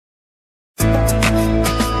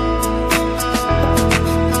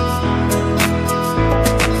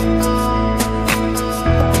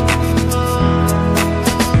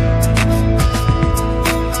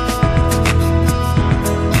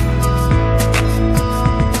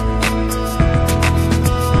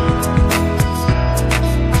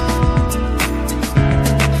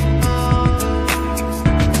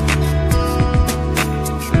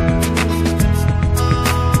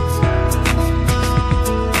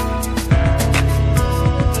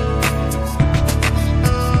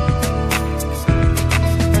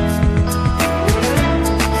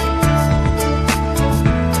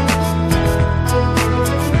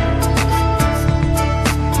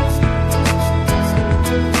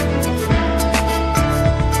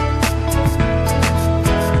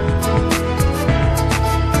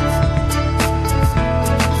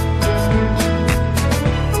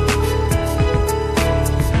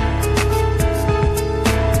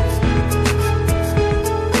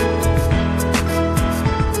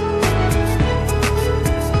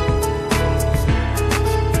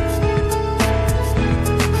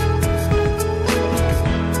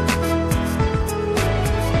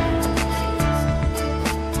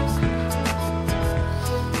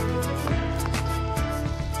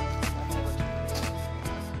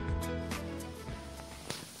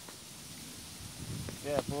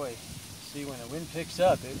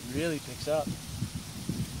up. It really picks up.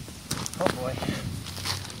 Oh boy.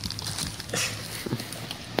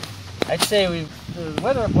 I'd say the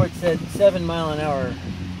weather report said 7 mile an hour.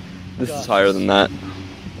 This gusts. is higher than that.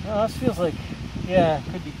 Oh, this feels like, yeah,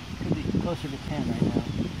 could be closer to 10 right now.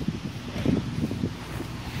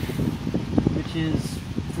 Which is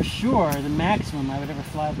for sure the maximum I would ever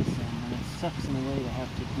fly this thing, and it sucks in a way to have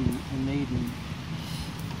to do a Maiden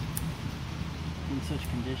in such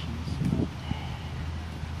conditions.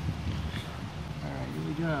 Alright, here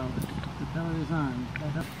we go. The propeller is on.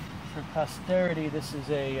 For posterity, this is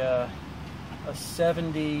a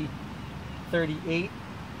 70-38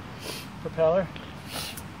 propeller.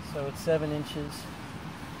 So it's 7 inches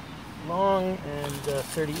long and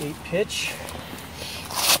 38 pitch.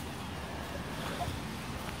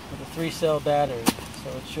 With a 3-cell battery, so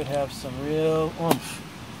it should have some real oomph.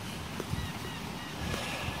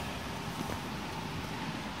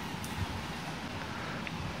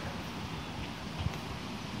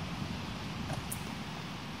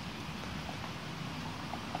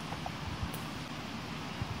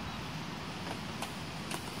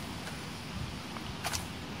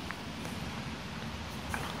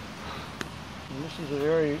 And this is a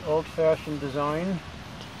very old-fashioned design.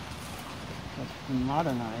 It's been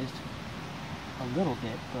modernized a little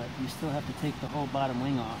bit, but you still have to take the whole bottom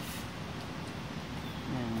wing off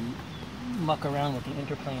and muck around with the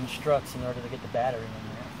interplane struts in order to get the battery in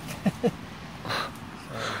there. So,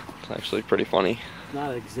 It's actually pretty funny.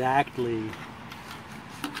 not exactly.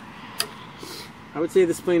 I would say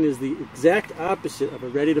this plane is the exact opposite of a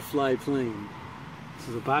ready-to-fly plane. This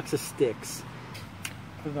is a box of sticks.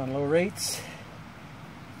 Put it on low rates.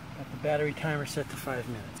 Got the battery timer set to 5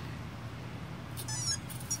 minutes.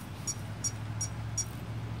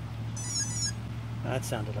 That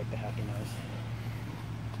sounded like the happy noise.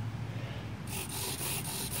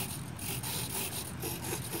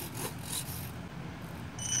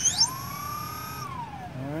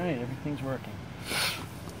 Alright, everything's working.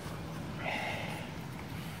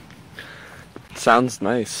 Sounds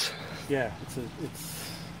nice. Yeah,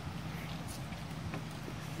 it's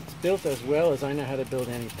built as well as I know how to build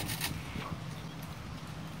anything.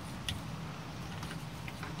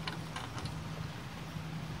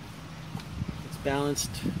 Balanced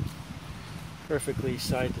perfectly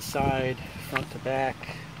side to side, front to back.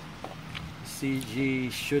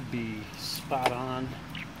 CG should be spot on.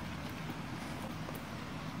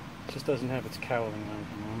 It just doesn't have its cowling on at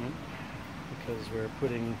the moment because we're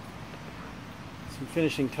putting some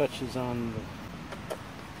finishing touches on the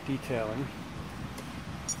detailing.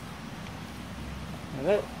 Now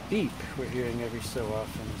that beep we're hearing every so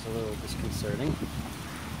often is a little disconcerting.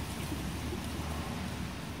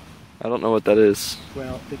 I don't know what that is.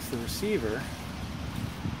 Well, it's the receiver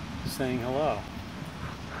saying hello.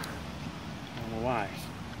 I don't know why.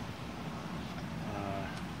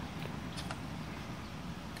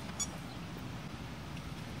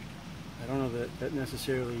 I don't know that that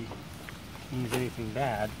necessarily means anything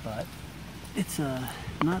bad, but it's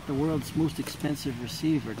not the world's most expensive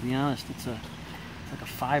receiver. To be honest, it's like a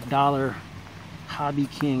 $5 Hobby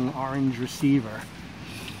King orange receiver.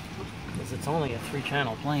 Because it's only a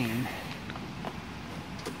 3-channel plane.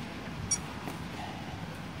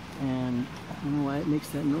 And I don't know why it makes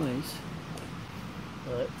that noise.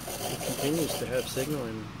 But it continues to have signal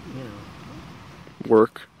and, you know.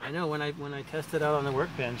 Work. I know when I test it out on the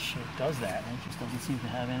workbench, it does that. And it just doesn't seem to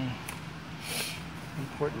have any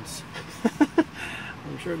importance.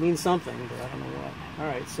 I'm sure it means something, but I don't know what.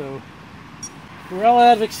 Alright, so we're all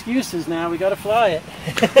out of excuses now. We gotta fly it.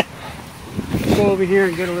 Let's go over here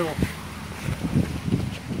and get a little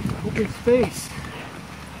open space.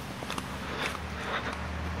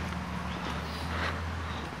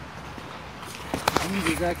 The wind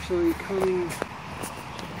is actually coming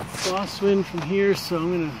crosswind from here, so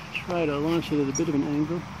I'm going to try to launch it at a bit of an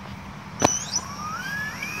angle.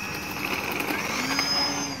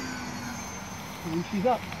 And she's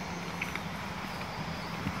up.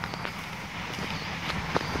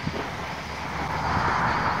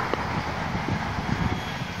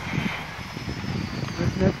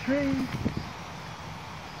 There's that tree.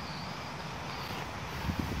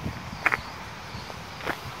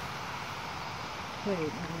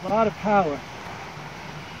 Okay, a lot of power.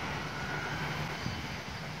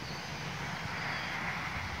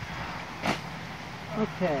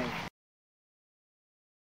 Okay.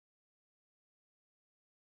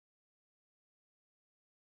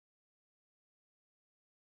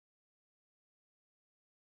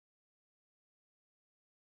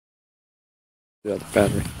 Yeah, the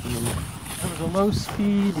battery. That was a low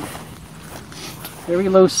speed, very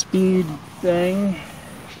low speed thing.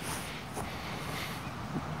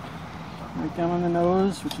 right down on the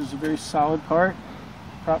nose, which is a very solid part.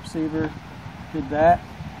 Prop saver did that.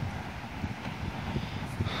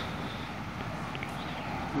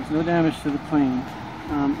 There's no damage to the plane.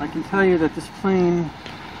 I can tell you that this plane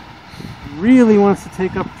really wants to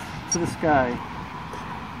take up to the sky.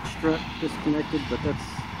 Strut disconnected, but that's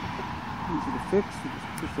easy to fix. You just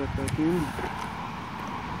push that back in.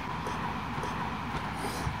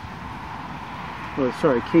 Oh,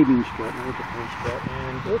 sorry, K-beam strut, not a Biplane strut.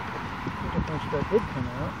 And the Biplane strut did come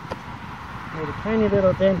out. Made a tiny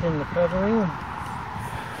little dent in the covering.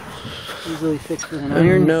 Easily fixed with an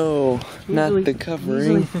iron. No, not the covering.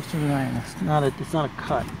 Easily fixed with an iron. It's not a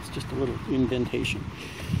cut. It's just a little indentation.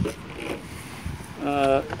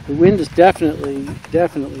 The wind is definitely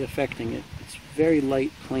affecting it. It's very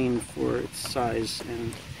light plane for its size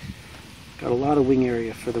and got a lot of wing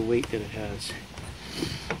area for the weight that it has.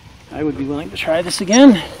 I would be willing to try this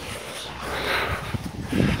again.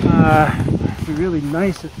 It'd be really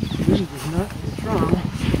nice if the wind is not as strong.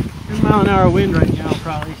 10-mile-an-hour wind right now,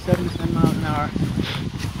 probably 7 to 10 miles an hour.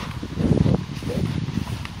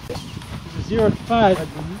 If it's 0 to 5, I'd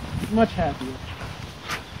be much happier.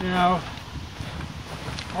 Now,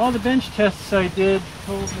 all the bench tests I did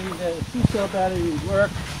told me that a 2-cell battery would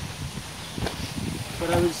work, but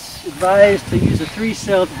I was advised to use a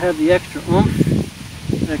 3-cell to have the extra oomph.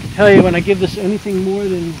 And I can tell you, when I give this anything more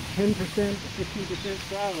than 10% to 15%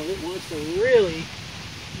 throttle, it wants to really,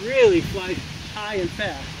 really fly high and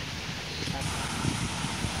fast.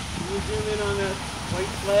 Can you zoom in on that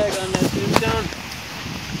white flag on that tombstone?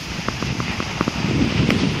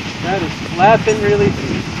 That is flapping really,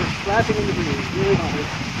 just flapping in the breeze, really hard.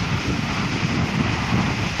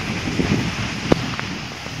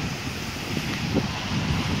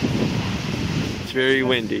 It's very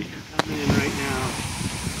windy. Coming in right now.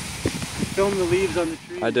 Film the leaves on the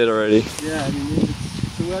trees. I did already. Yeah, I mean,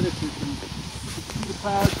 it's the weather system. You can see the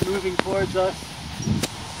clouds moving towards us.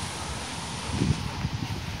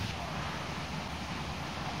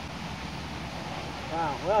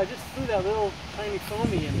 Wow, well, I just threw that little tiny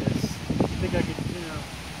foamy in this. I think I could,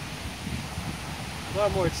 a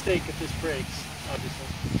lot more at stake if this breaks, obviously.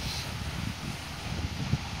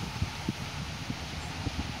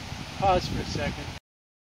 Pause for a second.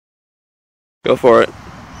 Go for it.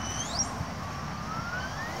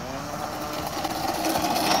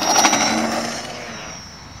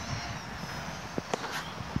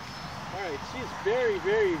 Alright, she's very,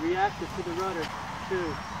 very reactive to the rudder,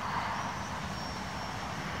 too.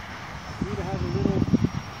 Need to have a little...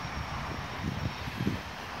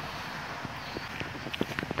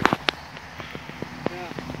 Yeah,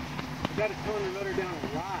 you got to tone the rudder down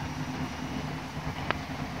a lot.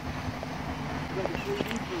 Like a true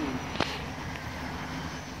Biplane.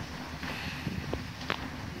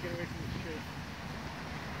 Get away from the tree.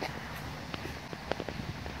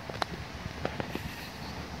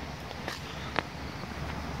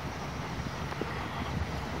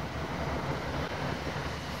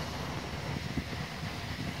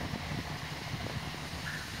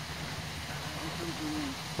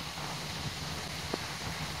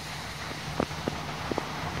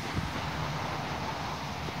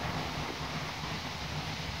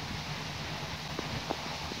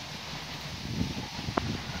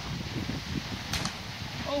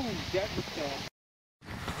 Oh, that was bad.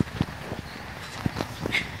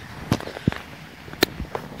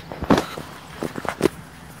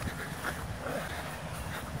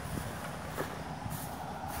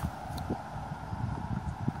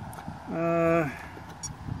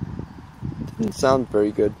 Didn't sound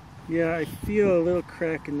very good. Yeah, I feel a little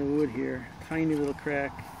crack in the wood here. Tiny little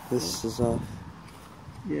crack. This is off.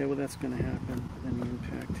 Yeah, well, that's going to happen with any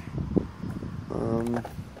impact.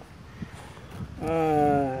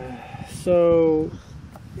 So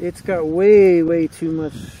it's got way too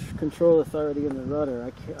much control authority in the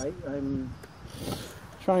rudder. I'm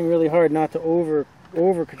trying really hard not to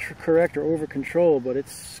correct or over control, but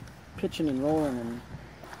it's pitching and rolling, and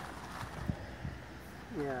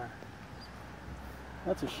yeah,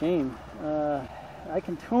 that's a shame. I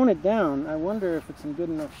can tone it down. I wonder if it's in good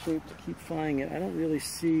enough shape to keep flying it. I don't really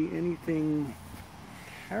see anything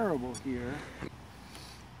terrible here.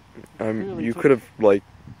 You could have like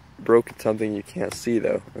broken something you can't see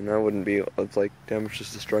though, and that wouldn't be. It's like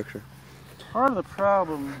damages the structure. Part of the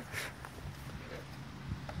problem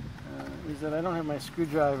is that I don't have my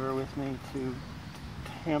screwdriver with me to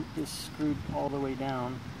tamp this screw all the way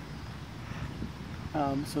down.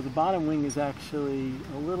 So the bottom wing is actually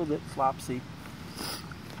a little bit flopsy.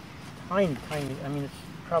 Tiny. I mean, it's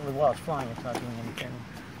probably while it's flying, it's not doing anything.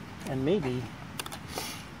 And maybe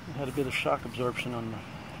it had a bit of shock absorption on the...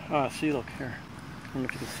 Ah, see, look here. don't know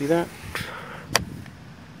if you can see that.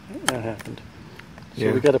 That happened. So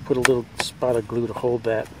Yeah. we got to put a little spot of glue to hold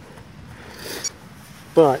that.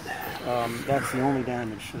 But that's the only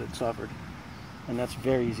damage that it suffered, and that's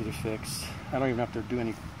very easy to fix. I don't even have to do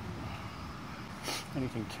anything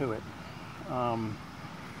to it.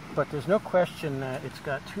 But there's no question that it's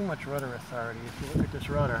got too much rudder authority. If you look at this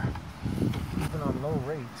rudder, even on low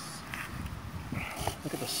rates,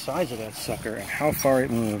 look at the size of that sucker and how far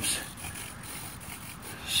it moves.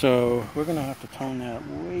 So we're going to have to tone that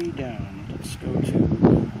way down. Let's go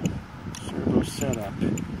to servo setup,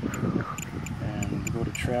 and we'll go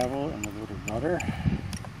to travel, and we'll go to rudder.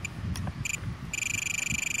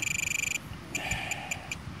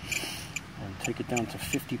 And take it down to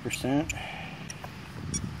 50%.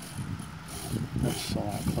 That's a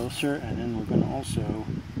lot closer, and then we're going to also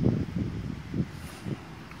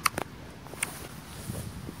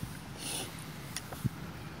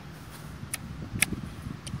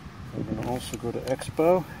go to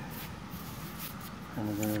Expo, and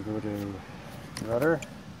we're going to go to rudder,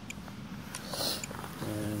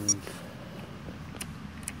 and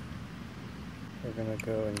we're going to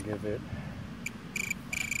go and give it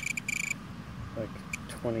like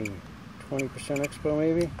 20% Expo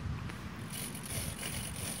maybe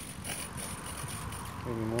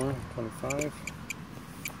more, 25.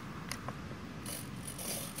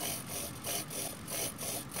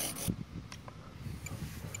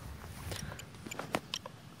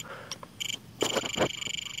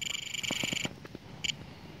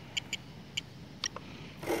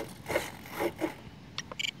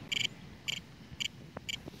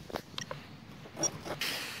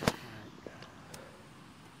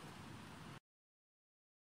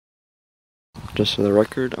 Just for the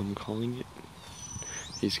record, I'm calling it.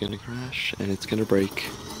 He's gonna crash and it's gonna break.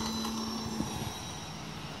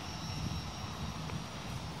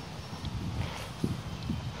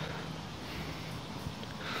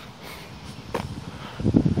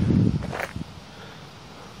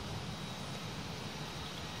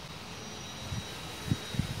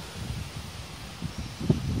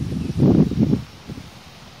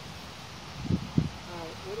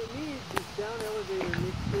 What it needs is down elevator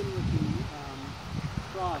mixed in with the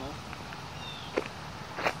throttle.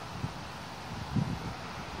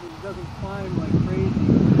 So it doesn't climb like crazy,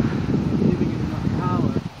 and giving it enough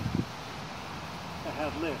power to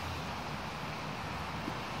have lift.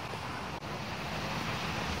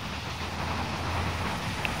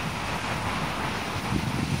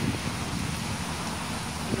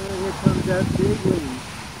 And here comes that big wing.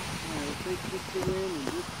 Alright, take this thing in and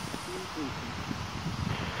just be patient.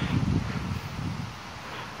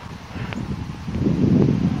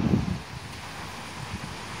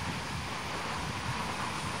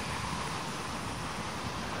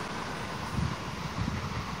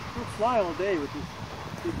 Fly all day with this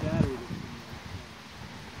big battery.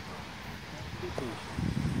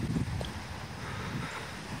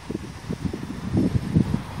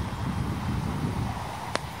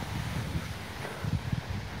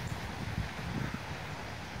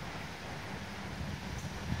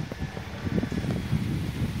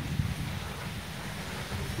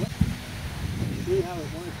 See how it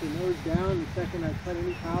wants to nose down the second I cut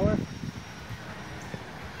any power?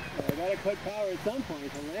 I gotta cut power at some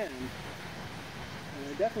point to land. And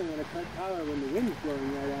I definitely want to cut power when the wind's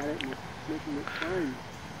blowing right at it and it's making it climb.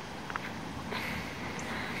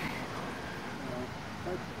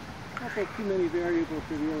 That's also too many variables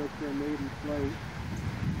to realize for a maiden flight.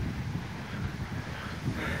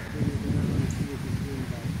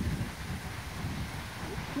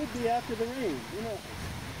 It could be after the rain, who knows?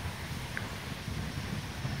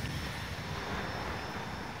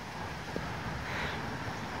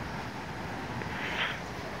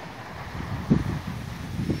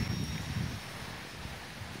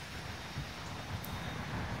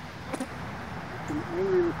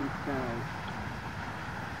 Angry looking sky.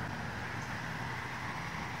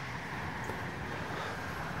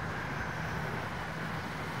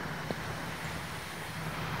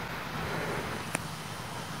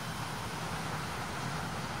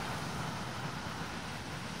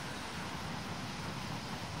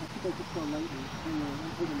 I think I just saw lightning. Hang on, I'm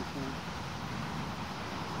taking the phone.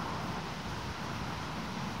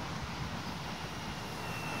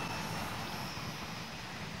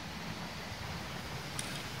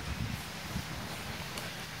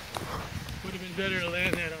 Would have been better to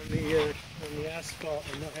land that on the asphalt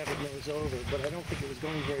and not have it nose over, but I don't think it was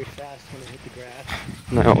going very fast when it hit the grass.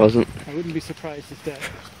 No, it wasn't. I wouldn't be surprised if that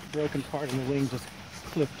broken part in the wing just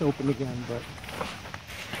flipped open again, but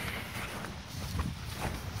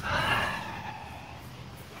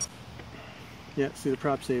Yeah, see, the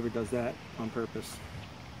prop saver does that on purpose,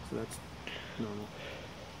 so that's normal.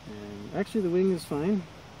 And actually the wing is fine,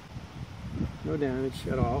 no damage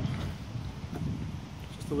at all,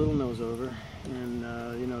 just a little nose over. And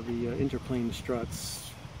you know, the interplane struts,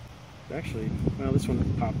 actually, well, this one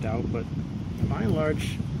popped out, but by and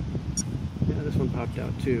large, yeah, this one popped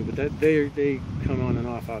out too, but that they come on and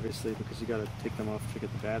off, obviously, because you got to take them off to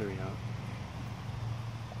get the battery out.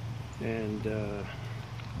 And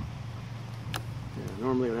yeah,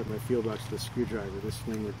 normally I'd have my feel box with a screwdriver. This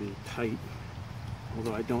wing would be tight,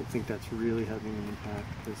 although I don't think that's really having an impact,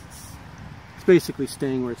 because it's basically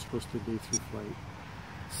staying where it's supposed to be through flight.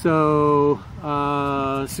 So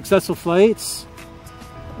successful flights.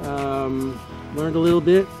 Learned a little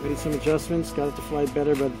bit, made some adjustments, got it to fly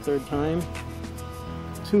better by the third time.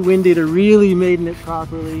 Too windy to really maiden it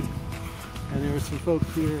properly, and there were some folks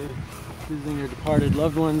here visiting their departed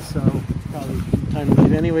loved ones, so probably time to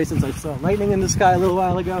leave anyway, since I saw lightning in the sky a little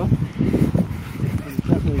while ago. There's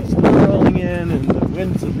definitely snow rolling in, and the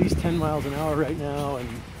wind's at least 10 miles an hour right now, and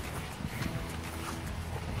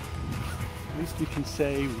at least we can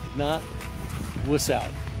say we did not wuss out.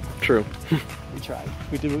 True. We tried.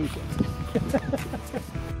 We did what we could.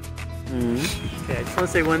 Okay, I just want to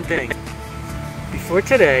say one thing. Before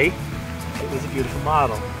today, it was a beautiful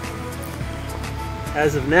model.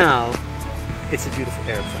 As of now, it's a beautiful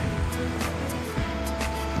airplane.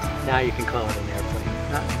 Now you can call it an airplane.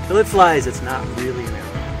 Until it flies, it's not really an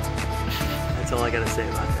airplane. That's all I got to say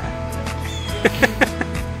about that.